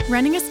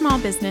Running a small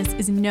business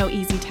is no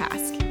easy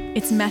task.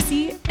 It's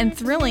messy and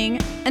thrilling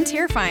and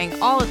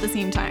terrifying all at the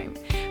same time.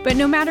 But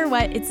no matter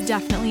what, it's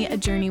definitely a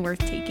journey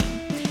worth taking.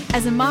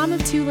 As a mom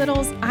of two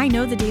littles, I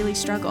know the daily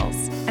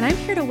struggles, and I'm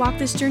here to walk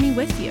this journey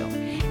with you.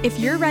 If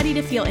you're ready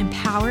to feel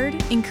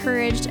empowered,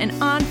 encouraged, and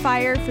on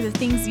fire for the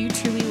things you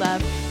truly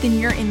love, then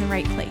you're in the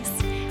right place.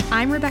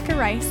 I'm Rebecca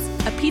Rice,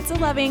 a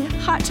pizza-loving,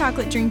 hot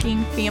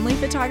chocolate-drinking family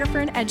photographer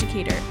and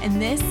educator,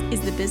 and this is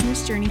the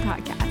Business Journey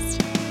Podcast.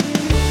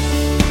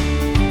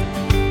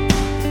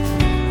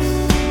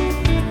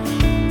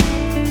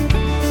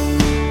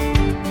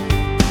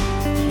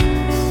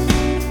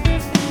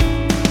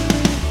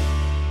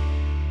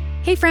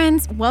 Hey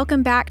friends,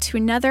 welcome back to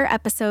another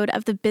episode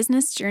of the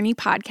Business Journey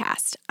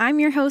Podcast. I'm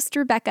your host,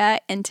 Rebecca,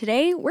 and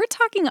today we're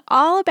talking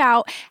all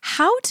about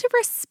how to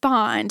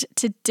respond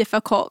to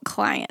difficult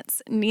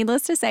clients.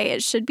 Needless to say,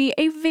 it should be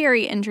a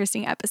very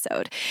interesting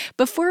episode.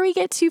 Before we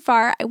get too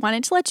far, I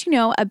wanted to let you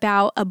know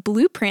about a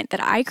blueprint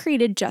that I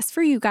created just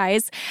for you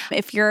guys.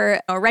 If you're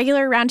a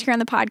regular around here on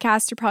the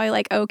podcast, you're probably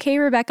like, okay,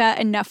 Rebecca,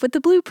 enough with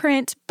the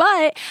blueprint,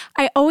 but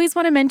I always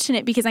want to mention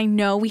it because I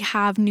know we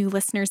have new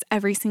listeners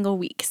every single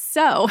week.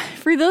 So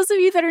for those of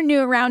you that are new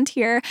around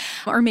here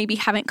or maybe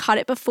haven't caught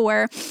it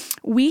before,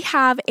 we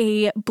have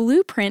a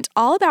blueprint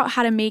all about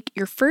how to make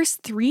your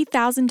first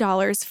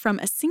 $3,000 from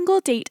a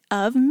single date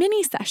of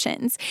mini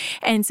sessions.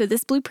 And so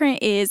this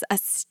blueprint is a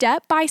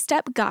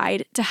step-by-step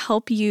guide to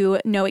help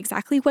you know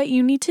exactly what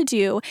you need to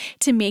do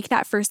to make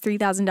that first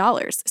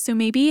 $3,000. So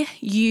maybe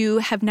you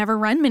have never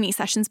run mini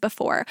sessions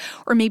before,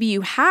 or maybe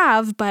you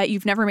have, but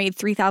you've never made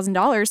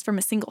 $3,000 from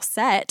a single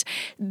set.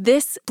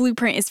 This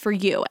blueprint is for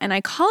you. And I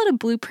call it a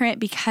blueprint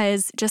because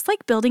just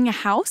like building a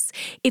house,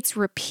 it's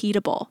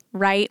repeatable,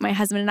 right? My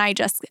husband and I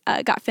just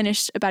got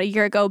finished about a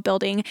year ago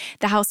building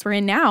the house we're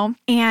in now,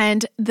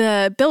 and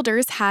the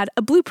builders had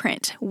a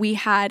blueprint. We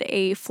had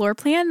a floor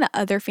plan that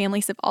other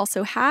families have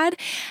also had,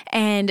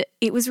 and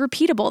it was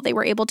repeatable. They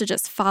were able to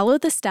just follow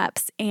the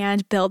steps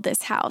and build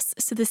this house.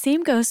 So the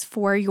same goes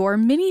for your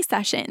mini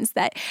sessions,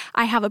 that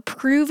I have a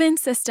proven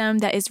system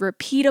that is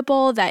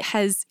repeatable, that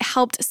has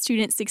helped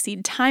students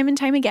succeed time and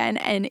time again,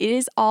 and it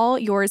is all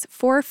yours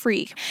for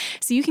free.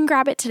 So you can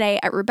grab it today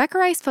at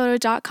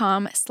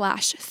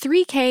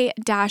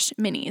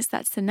RebeccaRicePhoto.com/3K-minis.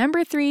 That's the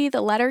number 3, the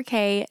letter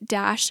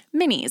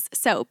K-minis.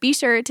 So be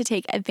sure to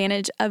take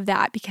advantage of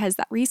that because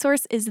that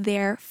resource is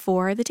there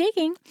for the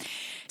taking.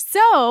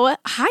 So,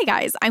 hi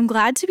guys, I'm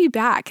glad to be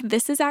back.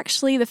 This is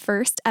actually the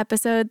first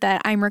episode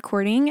that I'm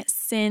recording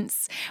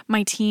since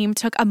my team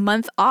took a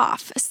month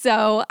off.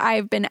 So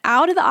I've been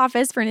out of the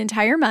office for an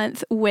entire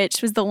month,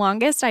 which was the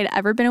longest I'd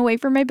ever been away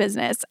from my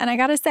business. And I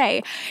gotta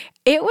say,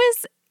 it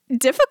was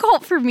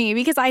difficult for me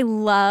because I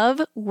love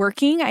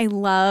working. I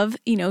love,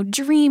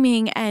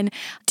 dreaming and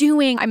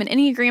doing. I'm an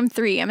Enneagram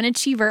 3. I'm an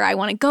achiever. I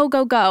want to go,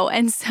 go, go.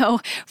 And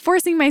so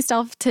forcing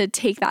myself to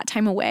take that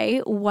time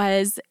away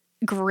was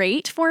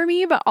great for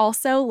me, but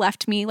also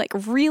left me like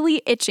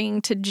really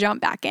itching to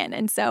jump back in.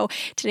 And so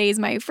today is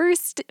my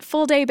first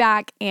full day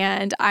back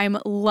and I'm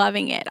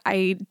loving it.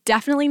 I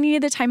definitely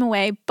needed the time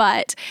away,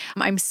 but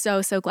I'm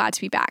so glad to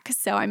be back.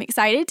 So I'm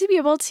excited to be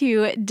able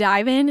to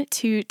dive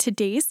into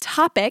today's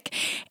topic.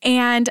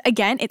 And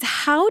again, it's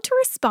how to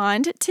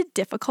respond to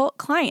difficult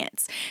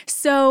clients.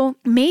 So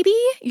maybe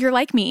you're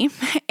like me,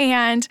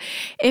 and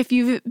if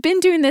you've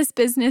been doing this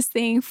business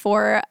thing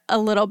for a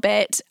little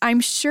bit, I'm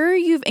sure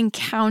you've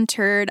encountered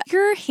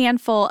your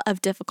handful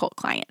of difficult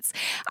clients.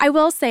 I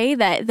will say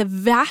that the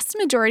vast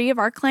majority of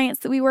our clients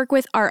that we work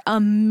with are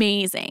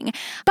amazing,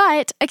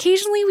 but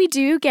occasionally we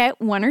do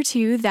get one or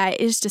two that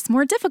is just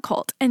more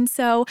difficult. And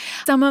so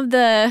some of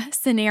the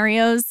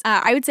scenarios,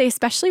 I would say,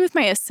 especially with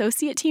my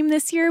associate team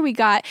this year, we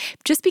got,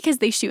 just because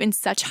they shoot in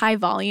such high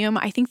volume,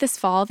 I think this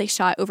fall they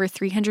shot over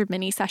 300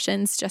 mini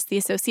sessions, just the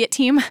associate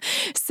team.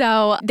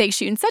 So they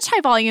shoot in such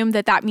high volume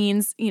that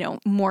means,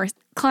 more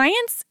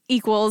clients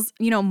equals,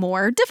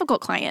 more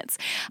difficult clients,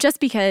 just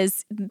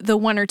because the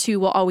one or two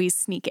will always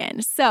sneak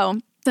in. So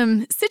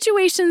some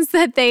situations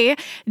that they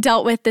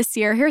dealt with this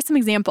year. Here are some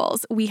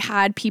examples. We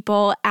had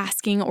people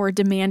asking or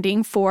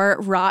demanding for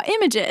raw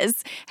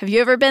images. Have you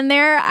ever been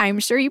there? I'm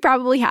sure you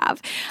probably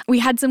have. We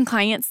had some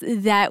clients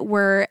that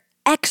were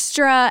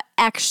extra,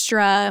 I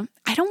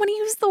don't want to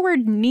use the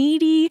word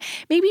needy,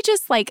 maybe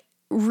just like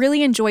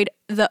really enjoyed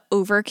the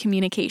over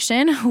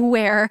communication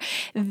where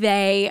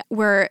they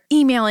were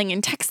emailing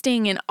and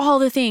texting and all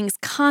the things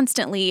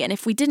constantly. And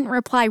if we didn't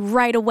reply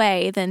right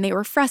away, then they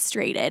were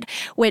frustrated,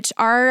 which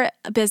our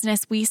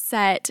business, we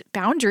set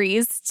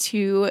boundaries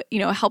to,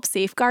 help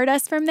safeguard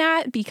us from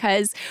that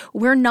because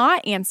we're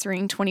not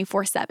answering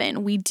 24/7.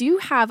 We do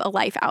have a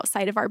life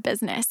outside of our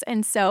business.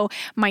 And so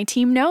my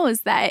team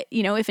knows that,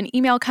 if an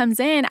email comes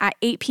in at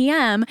 8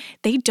 p.m.,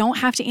 they don't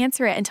have to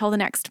answer it until the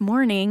next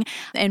morning.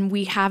 And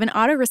we have an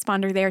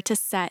autoresponder there to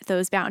set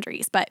those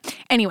boundaries. But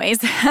anyways,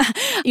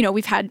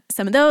 we've had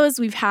some of those.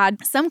 We've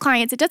had some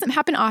clients, it doesn't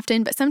happen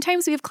often, but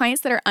sometimes we have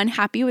clients that are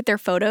unhappy with their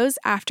photos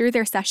after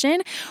their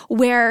session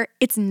where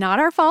it's not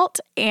our fault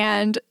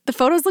and the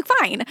photos look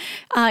fine.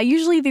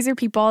 Usually these are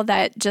people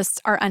that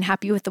just are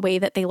unhappy with the way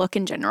that they look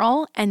in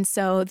general. And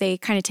so they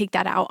kind of take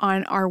that out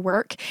on our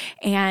work.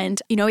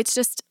 And, it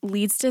just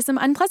leads to some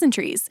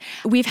unpleasantries.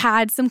 We've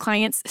had some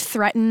clients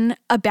threaten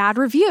a bad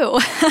review.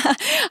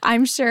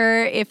 I'm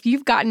sure if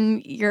you've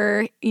gotten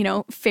your,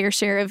 fair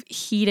share of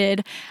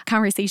heated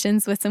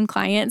conversations with some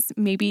clients,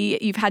 maybe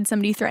you've had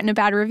somebody threaten a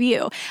bad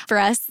review. For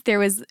us, there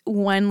was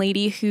one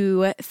lady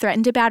who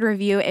threatened a bad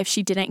review if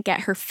she didn't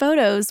get her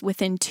photos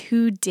within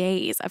 2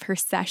 days of her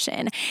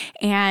session.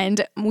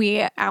 And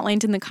we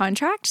outlined in the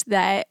contract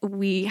that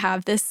we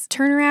have this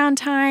turnaround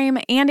time,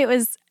 and it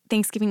was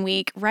Thanksgiving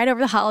week, right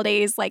over the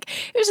holidays. It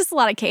was just a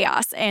lot of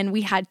chaos. And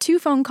we had 2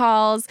 phone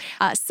calls,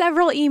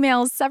 several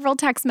emails, several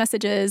text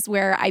messages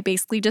where I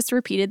basically just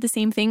repeated the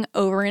same thing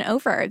over and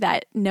over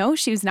that no,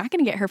 she was not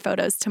going to get her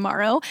photos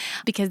tomorrow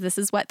because this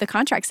is what the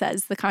contract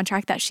says, the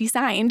contract that she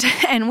signed.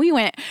 And we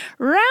went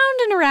round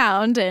and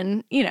around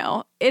and,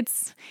 it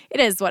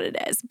is what it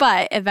is.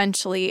 But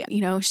eventually,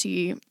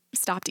 she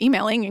stopped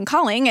emailing and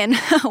calling and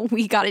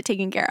we got it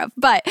taken care of.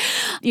 But,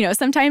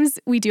 sometimes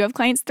we do have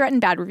clients threaten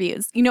bad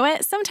reviews. You know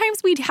what?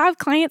 Sometimes we'd have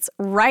clients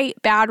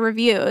write bad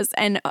reviews,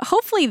 and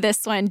hopefully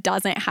this one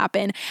doesn't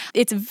happen.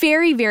 It's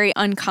very, very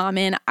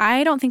uncommon.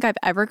 I don't think I've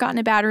ever gotten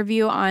a bad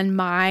review on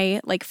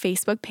my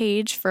Facebook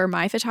page for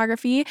my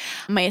photography.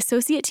 My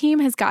associate team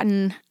has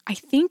gotten, I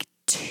think,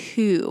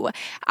 2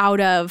 out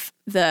of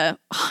the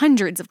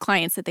hundreds of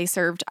clients that they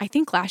served. I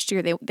think last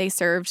year they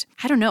served,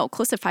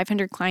 close to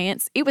 500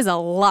 clients. It was a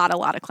lot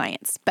of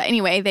clients. But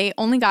anyway, they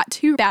only got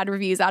 2 bad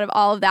reviews out of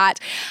all of that.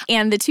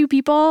 And the 2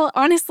 people,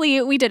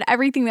 honestly, we did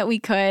everything that we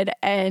could.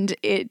 And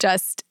it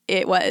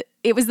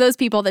was those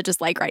people that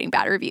just like writing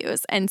bad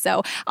reviews. And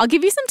so I'll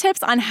give you some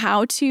tips on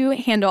how to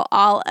handle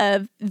all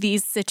of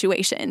these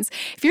situations.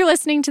 If you're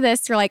listening to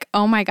this, you're like,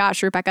 oh my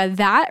gosh, Rebecca,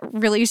 that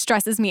really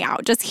stresses me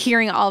out, just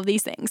hearing all of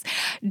these things.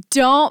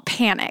 Don't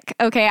panic,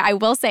 okay? I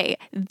will say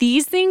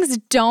these things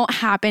don't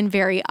happen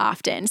very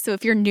often. So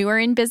if you're newer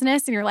in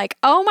business and you're like,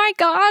 oh my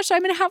gosh,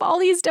 I'm going to have all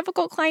these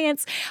difficult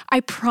clients, I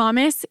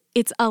promise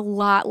it's a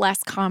lot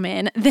less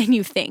common than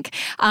you think.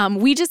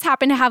 We just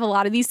happen to have a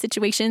lot of these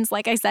situations,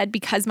 like I said,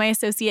 because my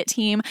associate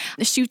team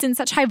shoots in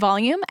such high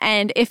volume.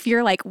 And if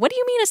you're like, what do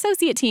you mean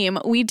associate team?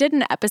 We did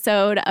an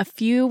episode a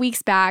few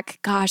weeks back.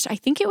 Gosh, I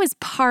think it was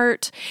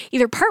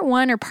either part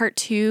 1 or part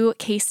 2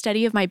 case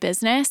study of my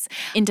business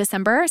in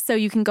December. So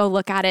you can go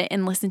look at it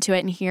and listen to it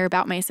and hear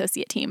about my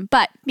associate team.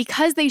 But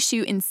because they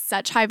shoot in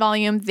such high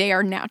volume, they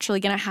are naturally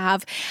going to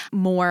have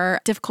more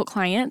difficult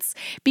clients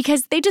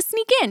because they just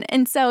sneak in.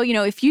 And so,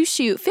 if you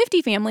shoot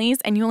 50 families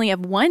and you only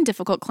have 1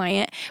 difficult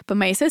client, but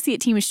my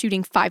associate team is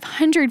shooting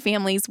 500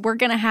 families, we're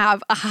going to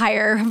have a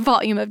higher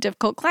volume of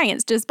difficult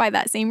clients just by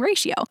that same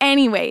ratio.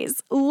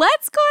 Anyways,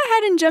 let's go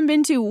ahead and jump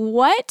into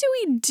what do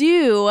we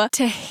do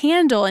to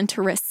handle and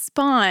to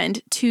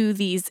respond to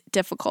these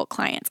difficult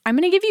clients. I'm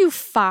going to give you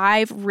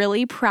 5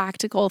 really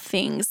practical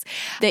things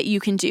that you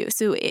can do.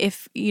 So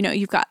if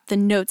you've got the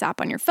notes app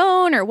on your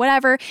phone or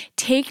whatever,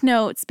 take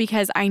notes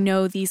because I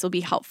know these will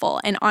be helpful.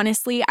 And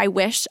honestly, I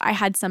wish I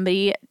had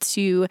somebody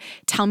to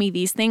tell me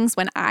these things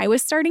when I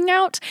was starting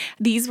out.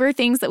 These were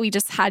things that we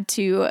just had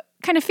to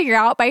kind of figure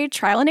out by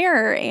trial and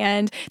error,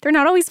 and they're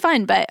not always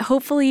fun, but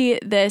hopefully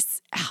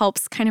this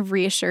helps kind of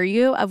reassure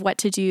you of what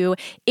to do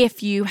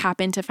if you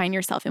happen to find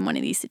yourself in one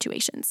of these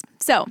situations.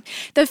 So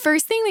the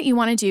first thing that you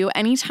want to do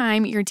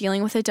anytime you're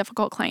dealing with a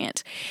difficult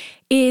client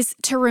is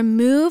to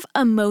remove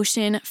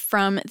emotion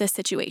from the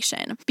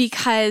situation,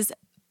 because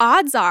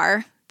odds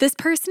are this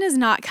person is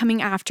not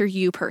coming after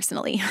you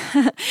personally.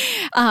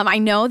 I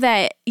know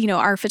that,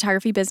 our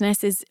photography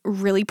business is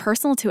really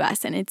personal to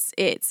us, and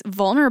it's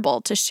vulnerable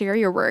to share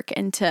your work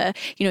and to,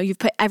 you've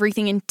put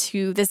everything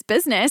into this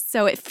business.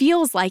 So it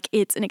feels like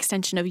it's an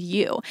extension of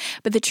you.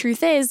 But the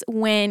truth is,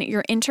 when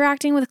you're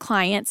interacting with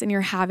clients and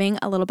you're having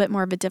a little bit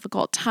more of a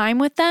difficult time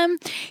with them,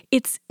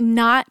 it's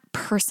not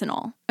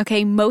personal.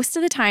 Okay. Most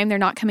of the time, they're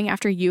not coming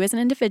after you as an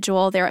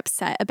individual. They're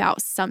upset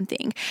about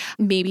something.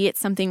 Maybe it's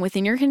something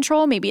within your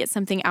control. Maybe it's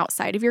something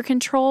outside of your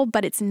control,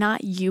 but it's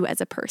not you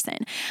as a person.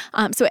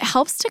 So it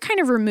helps to kind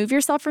of remove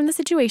yourself from the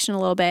situation a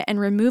little bit and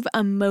remove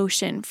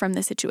emotion from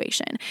the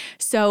situation.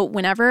 So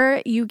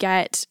whenever you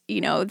get,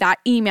 that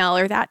email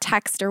or that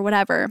text or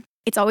whatever,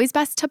 it's always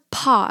best to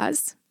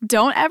pause.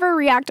 Don't ever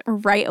react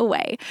right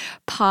away.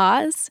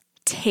 Pause,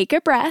 take a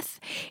breath.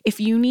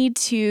 If you need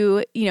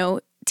to,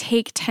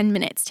 take 10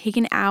 minutes, take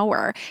an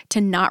hour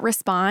to not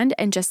respond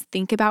and just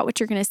think about what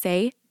you're going to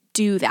say,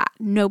 do that.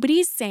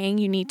 Nobody's saying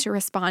you need to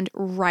respond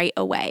right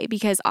away,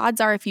 because odds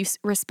are if you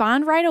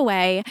respond right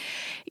away,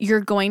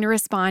 you're going to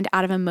respond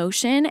out of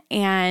emotion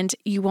and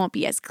you won't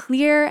be as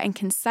clear and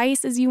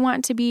concise as you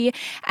want to be.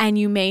 And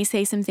you may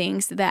say some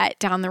things that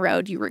down the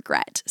road you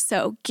regret.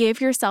 So give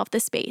yourself the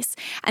space.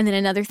 And then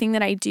another thing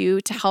that I do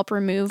to help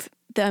remove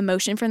the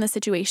emotion from the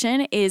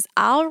situation is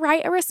I'll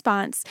write a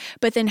response,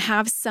 but then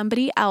have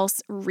somebody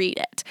else read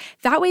it.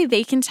 That way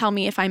they can tell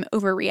me if I'm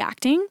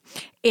overreacting,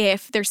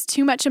 if there's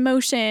too much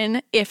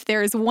emotion, if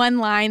there's one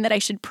line that I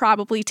should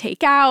probably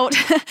take out.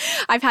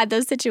 I've had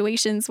those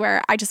situations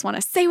where I just want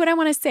to say what I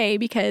want to say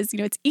because,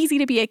 it's easy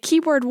to be a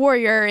keyboard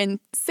warrior and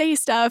say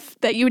stuff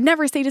that you would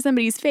never say to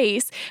somebody's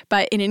face,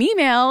 but in an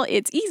email,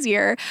 it's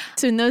easier.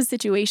 So in those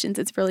situations,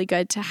 it's really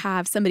good to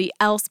have somebody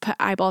else put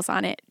eyeballs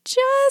on it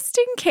just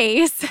in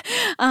case,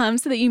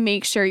 so that you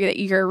make sure that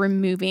you're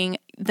removing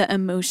the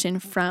emotion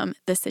from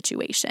the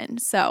situation.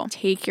 So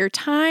take your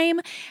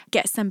time,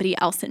 get somebody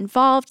else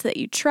involved that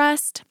you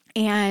trust,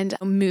 and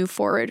move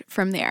forward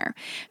from there.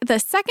 The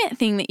second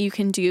thing that you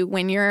can do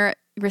when you're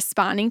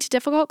responding to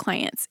difficult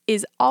clients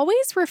is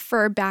always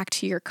refer back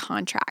to your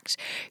contract.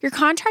 Your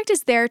contract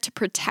is there to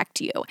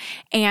protect you,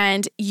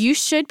 and you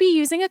should be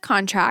using a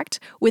contract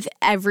with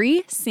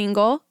every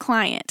single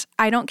client.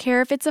 I don't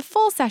care if it's a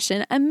full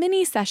session, a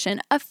mini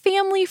session, a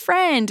family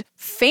friend,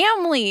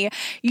 family.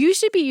 You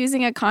should be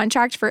using a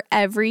contract for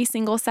every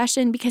single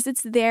session because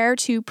it's there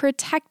to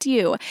protect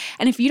you.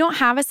 And if you don't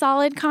have a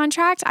solid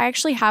contract, I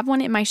actually have one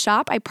in my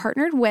shop. I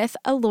partnered with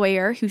a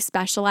lawyer who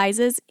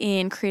specializes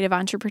in creative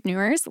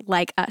entrepreneurs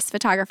like us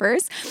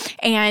photographers,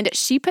 and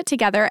she put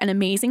together an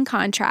amazing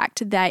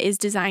contract that is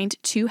designed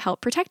to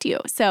help protect you.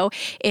 So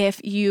if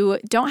you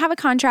don't have a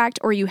contract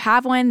or you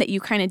have one that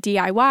you kind of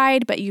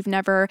DIY'd, but you've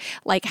never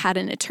had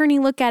an attorney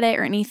look at it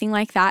or anything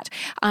like that,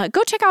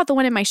 go check out the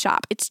one in my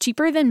shop. It's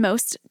cheaper than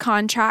most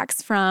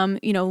contracts from,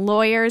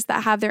 lawyers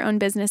that have their own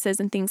businesses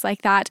and things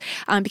like that,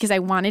 because I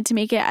wanted to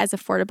make it as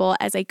affordable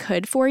as I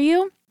could for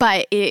you.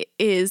 But it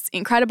is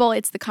incredible.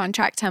 It's the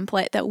contract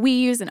template that we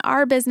use in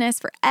our business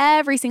for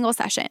every single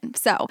session.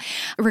 So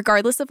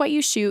regardless of what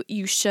you shoot,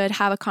 you should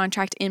have a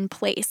contract in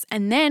place.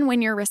 And then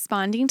when you're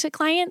responding to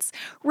clients,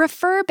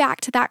 refer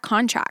back to that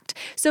contract.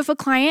 So if a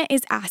client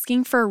is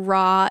asking for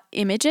raw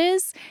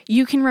images,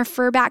 you can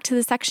refer back to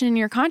the section in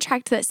your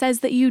contract that says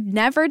that you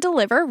never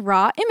deliver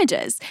raw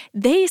images.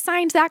 They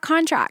signed that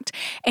contract.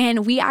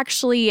 And we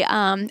actually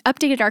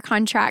updated our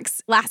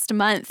contracts last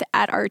month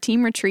at our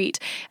team retreat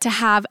to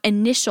have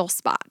initial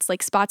spots,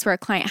 like spots where a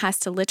client has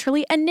to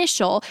literally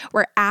initial,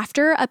 where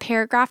after a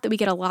paragraph that we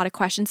get a lot of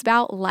questions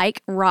about,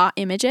 like raw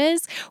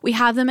images, we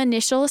have them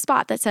initial a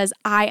spot that says,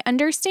 I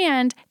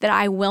understand that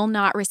I will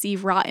not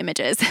receive raw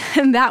images.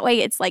 And that way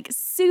it's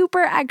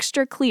super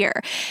extra clear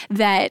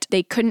that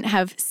they couldn't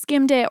have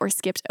skimmed it or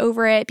skipped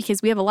over it,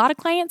 because we have a lot of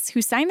clients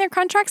who sign their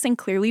contracts and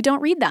clearly don't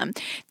read them.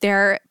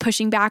 They're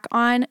pushing back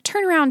on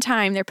turnaround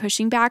time. They're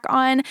pushing back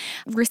on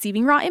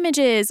receiving raw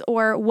images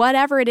or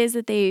whatever it is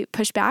that they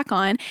push back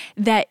on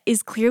that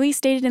is clearly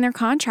stated in their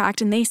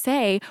contract. And they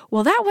say,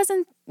 well, that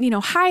wasn't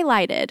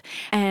highlighted.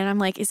 And I'm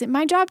like, is it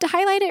my job to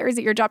highlight it or is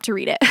it your job to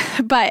read it?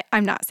 But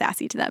I'm not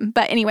sassy to them.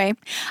 But anyway,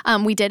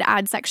 we did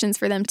add sections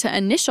for them to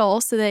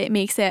initial so that it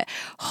makes it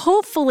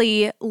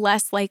hopefully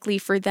less likely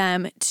for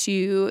them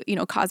to,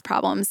 cause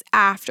problems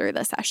after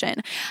the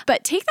session.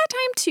 But take that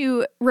time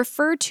to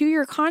refer to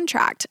your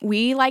contract.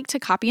 We like to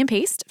copy and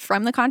paste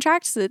from the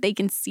contract so that they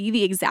can see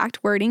the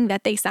exact wording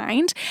that they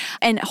signed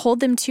and hold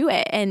them to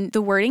it. And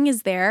the wording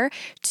is there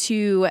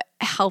to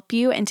help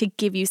you and to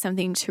give you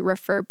something to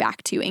refer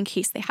back to in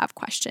case they have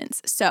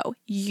questions. So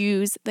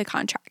use the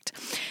contract.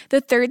 The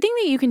third thing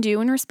that you can do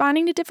when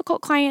responding to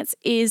difficult clients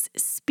is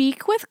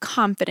speak with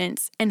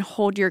confidence and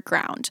hold your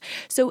ground.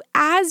 So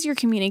as you're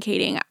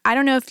communicating, I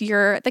don't know if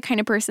you're the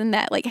kind of person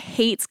that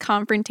hates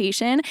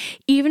confrontation.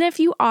 Even if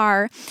you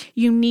are,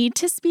 you need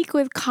to speak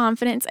with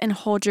confidence and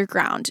hold your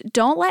ground.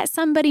 Don't let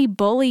somebody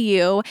bully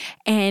you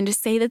and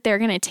say that they're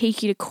going to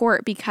take you to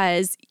court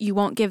because you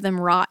won't give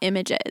them raw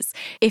images.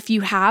 If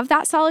you have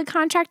that solid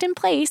contract in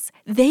place,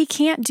 they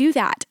can't do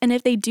that. And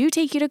if they do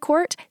take you to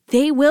court,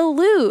 they will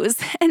lose.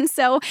 And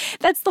so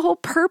that's the whole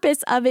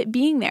purpose of it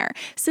being there.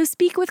 So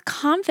speak with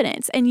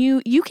confidence, and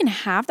you can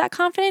have that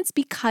confidence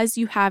because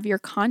you have your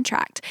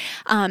contract.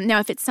 Now,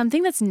 if it's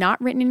something that's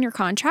not written in your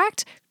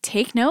contract,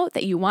 take note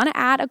that you want to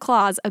add a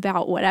clause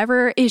about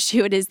whatever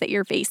issue it is that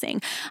you're facing.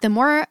 The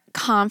more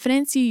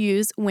confidence you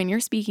use when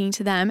you're speaking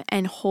to them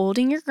and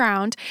holding your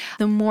ground,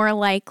 the more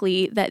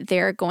likely that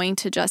they're going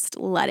to just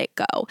let it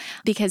go.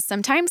 Because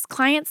sometimes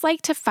clients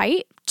like to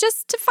fight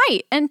just to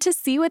fight and to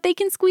see what they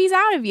can squeeze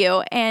out of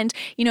you. And,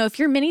 if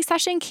your mini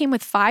session came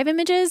with 5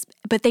 images,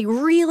 but they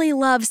really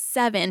love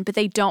 7, but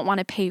they don't want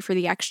to pay for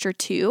the extra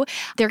 2,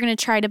 they're going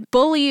to try to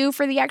bully you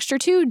for the extra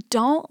 2.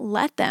 Don't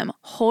let them.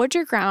 Hold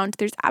your ground.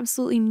 There's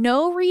absolutely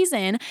no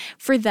reason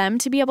for them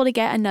to be able to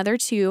get another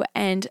 2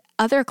 and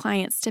other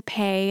clients to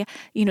pay,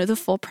 the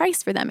full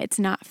price for them. It's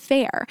not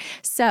fair.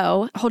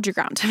 So hold your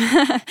ground.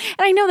 And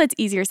I know that's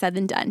easier said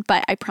than done,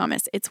 but I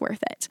promise it's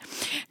worth it.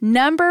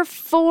 Number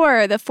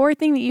 4, the fourth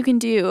thing that you can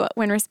do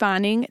when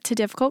responding to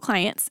difficult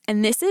clients,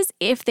 and this is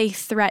if they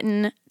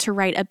threaten to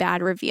write a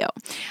bad review.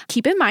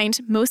 Keep in mind,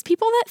 most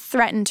people that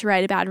threaten to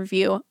write a bad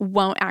review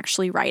won't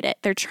actually write it.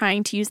 They're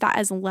trying to use that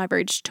as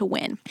leverage to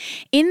win.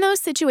 In those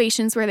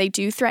situations where they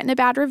do threaten a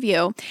bad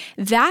review,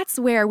 that's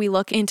where we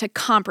look into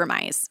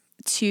compromise.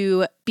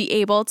 to be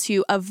able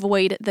to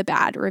avoid the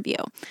bad review.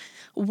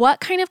 What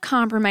kind of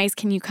compromise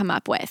can you come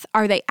up with?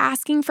 Are they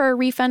asking for a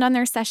refund on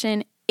their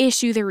session?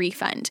 Issue the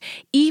refund.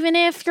 Even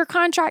if your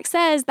contract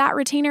says that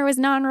retainer was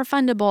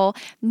non-refundable,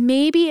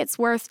 maybe it's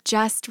worth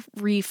just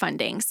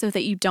refunding so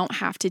that you don't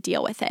have to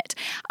deal with it.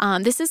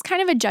 This is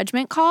kind of a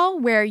judgment call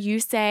where you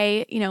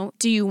say,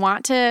 do you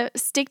want to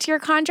stick to your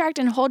contract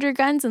and hold your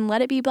guns and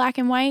let it be black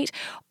and white?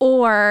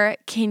 Or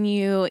can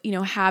you,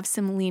 have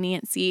some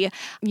leniency,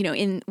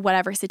 in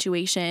whatever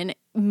situation?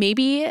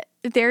 Maybe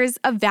there's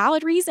a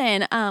valid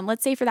reason.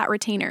 Let's say for that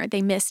retainer,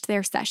 they missed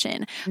their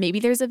session. Maybe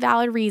there's a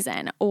valid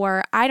reason,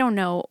 or I don't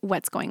know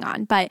what's going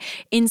on. But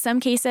in some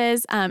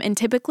cases, and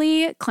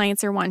typically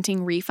clients are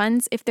wanting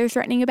refunds if they're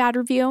threatening a bad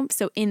review.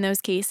 So in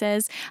those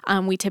cases,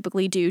 we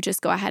typically do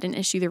just go ahead and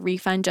issue the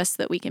refund just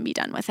so that we can be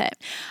done with it.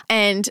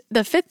 And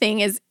the fifth thing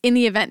is, in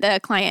the event that a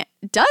client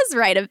does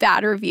write a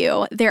bad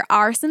review, there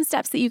are some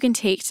steps that you can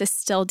take to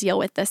still deal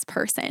with this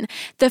person.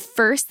 The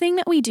first thing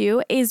that we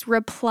do is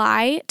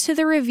reply to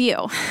the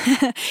review.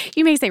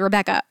 You may say,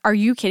 Rebecca, are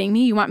you kidding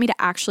me? You want me to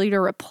actually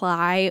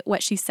reply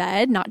what she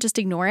said, not just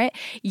ignore it?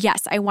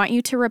 Yes, I want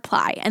you to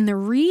reply. And the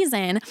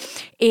reason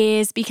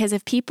is because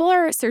if people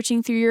are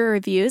searching through your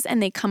reviews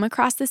and they come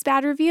across this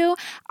bad review,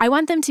 I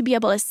want them to be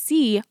able to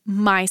see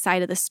my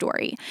side of the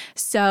story.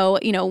 So,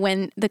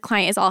 when the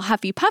client is all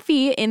huffy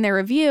puffy in their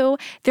review,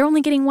 they're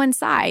only getting one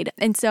side.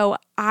 And so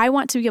I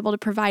want to be able to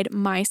provide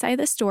my side of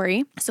the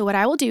story. So what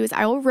I will do is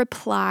I will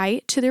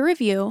reply to the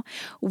review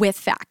with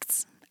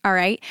facts. All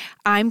right.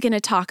 I'm going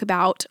to talk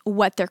about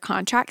what their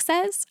contract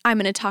says. I'm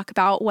going to talk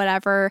about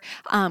whatever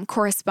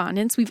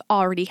correspondence we've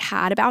already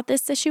had about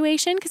this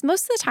situation, because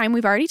most of the time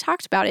we've already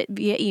talked about it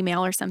via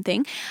email or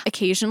something.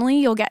 Occasionally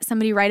you'll get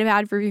somebody write a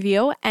bad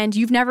review and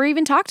you've never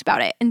even talked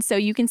about it. And so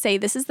you can say,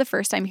 this is the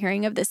first I'm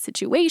hearing of this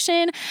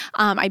situation.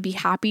 I'd be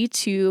happy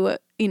to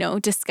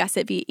discuss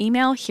it via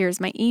email. Here's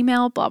my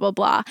email, blah, blah,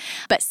 blah.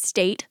 But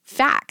state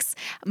facts.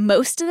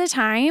 Most of the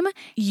time,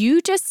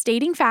 you just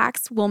stating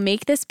facts will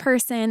make this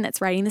person that's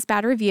writing this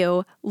bad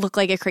review look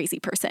like a crazy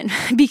person,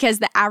 because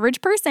the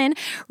average person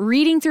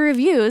reading through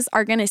reviews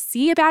are going to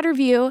see a bad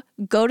review,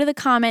 go to the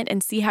comment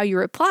and see how you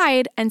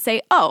replied and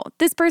say, oh,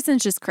 this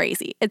person's just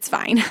crazy. It's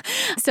fine.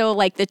 So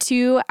like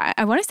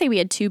I want to say we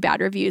had 2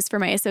 bad reviews for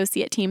my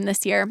associate team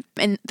this year.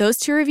 And those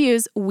 2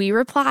 reviews, we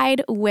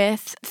replied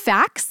with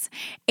facts.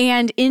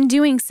 And in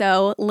doing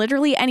so,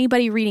 literally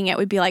anybody reading it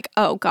would be like,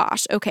 oh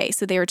gosh, okay,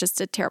 so they were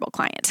just a terrible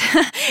client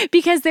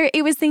because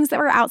it was things that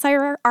were outside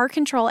our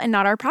control and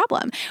not our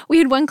problem. We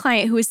had one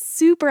client who was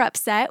super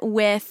upset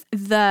with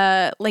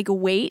the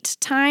wait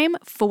time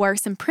for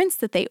some prints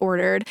that they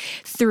ordered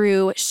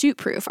through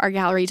ShootProof, our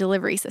gallery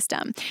delivery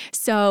system.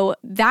 So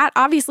that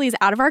obviously is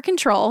out of our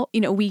control.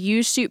 We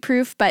use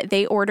ShootProof, but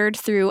they ordered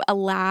through a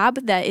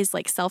lab that is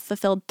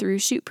self-fulfilled through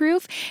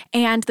ShootProof,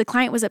 and the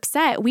client was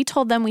upset. We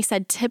told them, we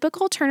said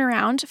typical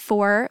turnaround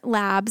for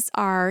labs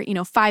are,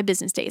 5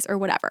 business days or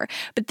whatever.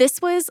 But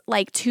this was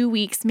 2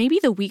 weeks, maybe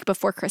the week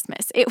before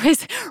Christmas. It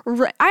was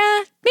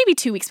maybe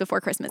 2 weeks before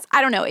Christmas.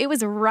 I don't know. It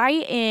was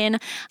right in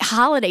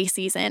holiday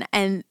season.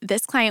 And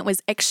this client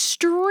was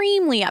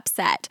extremely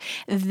upset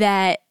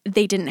that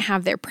they didn't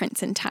have their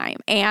prints in time.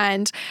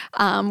 And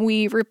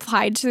we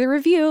replied to the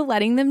review,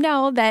 letting them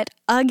know that,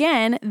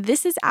 again,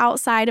 this is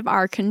outside of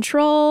our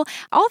control.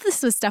 All of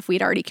this was stuff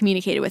we'd already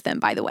communicated with them,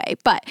 by the way.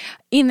 But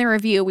in the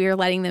review, we were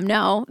letting them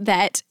know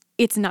that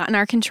it's not in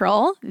our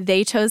control.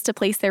 They chose to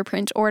place their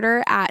print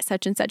order at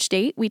such and such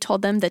date. We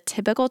told them the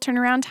typical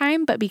turnaround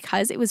time, but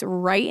because it was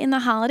right in the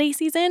holiday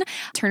season,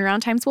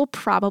 turnaround times will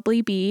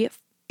probably be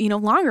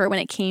longer when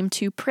it came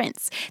to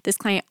prints. This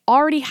client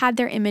already had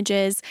their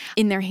images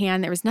in their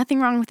hand. There was nothing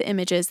wrong with the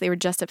images. They were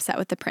just upset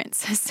with the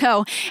prints.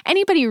 So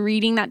anybody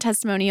reading that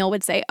testimonial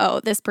would say, oh,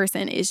 this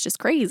person is just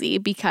crazy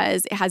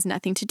because it has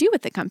nothing to do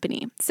with the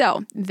company.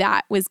 So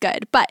that was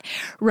good. But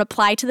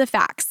reply to the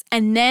facts.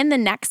 And then the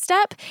next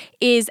step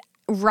is,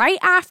 right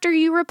after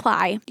you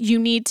reply, you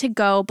need to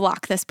go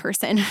block this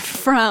person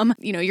from,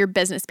 your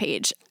business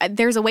page.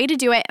 There's a way to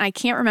do it, and I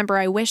can't remember.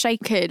 I wish I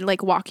could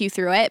walk you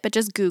through it, but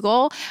just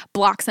Google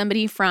block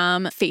somebody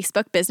from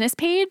Facebook business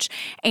page,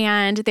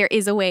 and there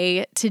is a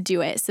way to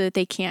do it so that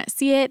they can't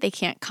see it, they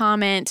can't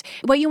comment.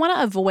 What you want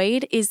to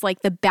avoid is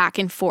the back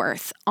and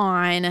forth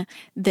on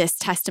this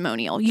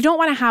testimonial. You don't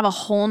want to have a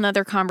whole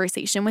nother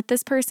conversation with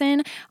this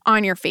person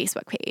on your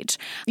Facebook page.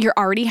 You're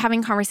already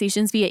having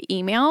conversations via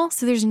email,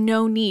 so there's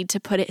no need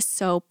to put it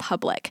so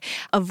public.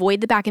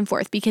 Avoid the back and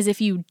forth, because if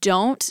you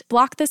don't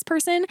block this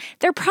person,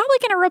 they're probably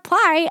going to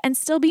reply and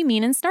still be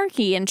mean and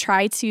snarky and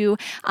try to,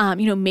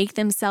 make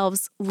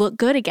themselves look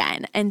good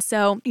again. And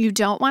so you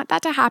don't want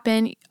that to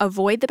happen.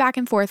 Avoid the back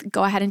and forth.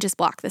 Go ahead and just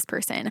block this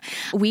person.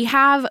 We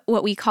have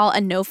what we call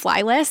a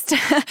no-fly list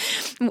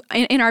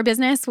in our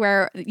business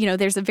where,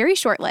 there's a very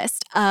short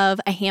list of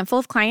a handful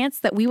of clients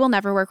that we will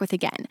never work with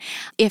again.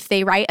 If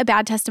they write a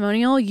bad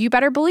testimonial, you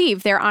better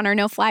believe they're on our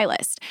no-fly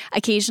list.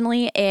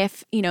 Occasionally, if,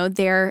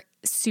 they're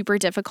super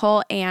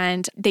difficult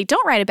and they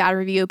don't write a bad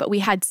review, but we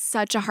had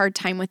such a hard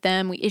time with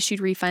them. We issued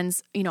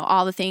refunds,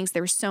 all the things.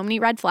 There were so many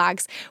red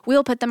flags.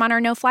 We'll put them on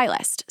our no-fly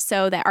list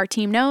so that our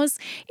team knows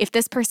if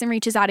this person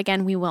reaches out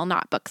again, we will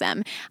not book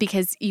them,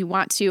 because you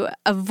want to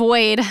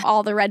avoid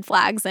all the red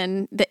flags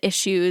and the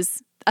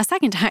issues a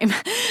second time.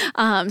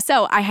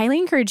 So I highly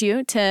encourage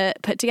you to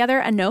put together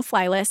a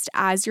no-fly list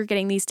as you're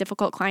getting these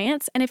difficult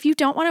clients. And if you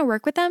don't want to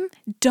work with them,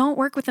 don't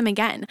work with them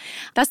again.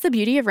 That's the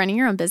beauty of running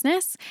your own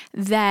business,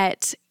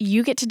 that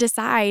you get to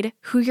decide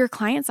who your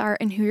clients are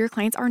and who your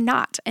clients are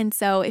not. And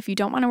so if you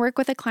don't want to work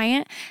with a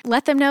client,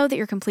 let them know that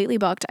you're completely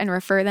booked and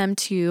refer them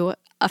to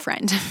a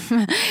friend.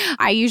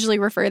 I usually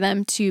refer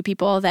them to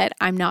people that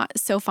I'm not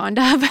so fond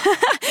of.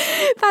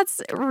 That's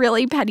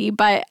really petty,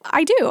 but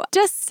I do,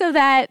 just so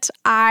that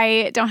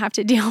I don't have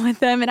to deal with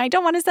them and I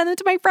don't want to send them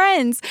to my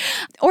friends.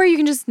 Or you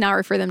can just not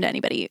refer them to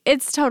anybody.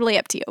 It's totally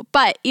up to you.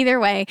 But either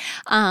way,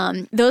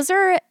 those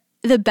are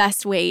the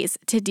best ways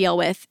to deal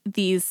with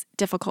these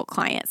difficult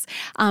clients.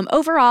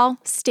 Overall,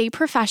 stay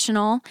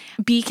professional,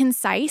 be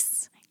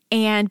concise,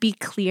 and be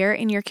clear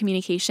in your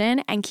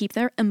communication and keep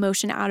the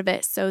emotion out of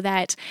it so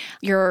that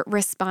you're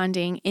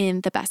responding in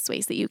the best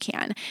ways that you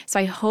can. So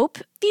I hope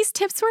these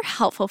tips were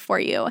helpful for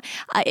you.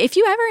 If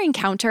you ever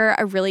encounter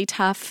a really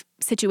tough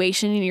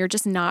situation and you're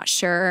just not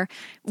sure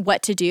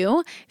what to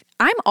do,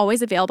 I'm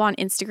always available on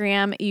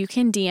Instagram. You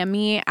can DM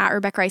me at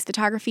Rebecca Rice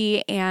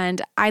Photography,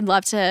 and I'd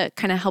love to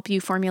kind of help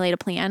you formulate a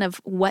plan of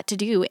what to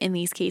do in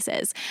these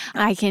cases.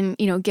 I can,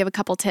 give a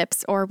couple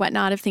tips or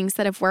whatnot of things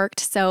that have worked.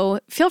 So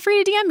feel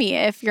free to DM me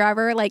if you're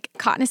ever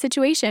caught in a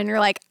situation.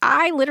 You're like,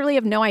 I literally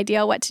have no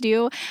idea what to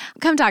do.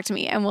 Come talk to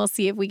me and we'll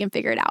see if we can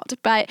figure it out.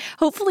 But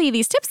hopefully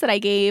these tips that I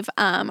gave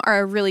are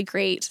a really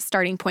great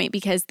starting point,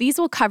 because these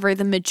will cover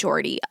the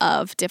majority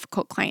of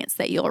difficult clients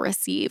that you'll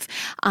receive.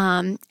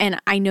 And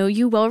I know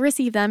you will receive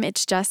them.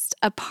 It's just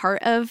a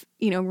part of,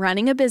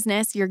 running a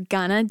business. You're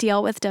gonna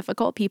deal with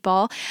difficult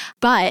people,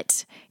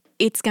 but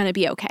it's going to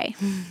be okay.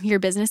 Your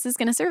business is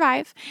going to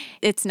survive.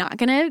 It's not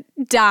going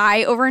to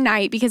die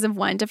overnight because of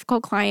one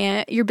difficult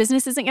client. Your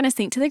business isn't going to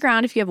sink to the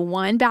ground if you have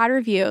one bad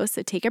review.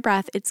 So take a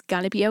breath. It's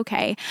going to be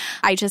okay.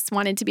 I just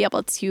wanted to be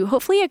able to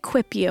hopefully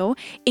equip you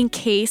in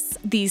case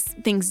these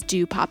things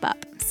do pop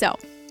up. So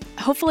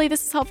hopefully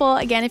this is helpful.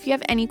 Again, if you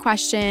have any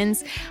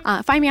questions,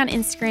 find me on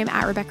Instagram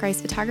at Rebecca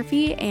Rice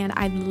Photography, and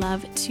I'd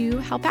love to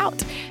help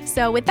out.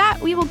 So with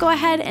that, we will go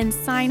ahead and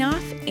sign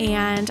off,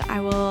 and I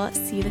will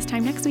see you this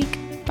time next week.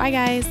 Bye,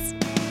 guys.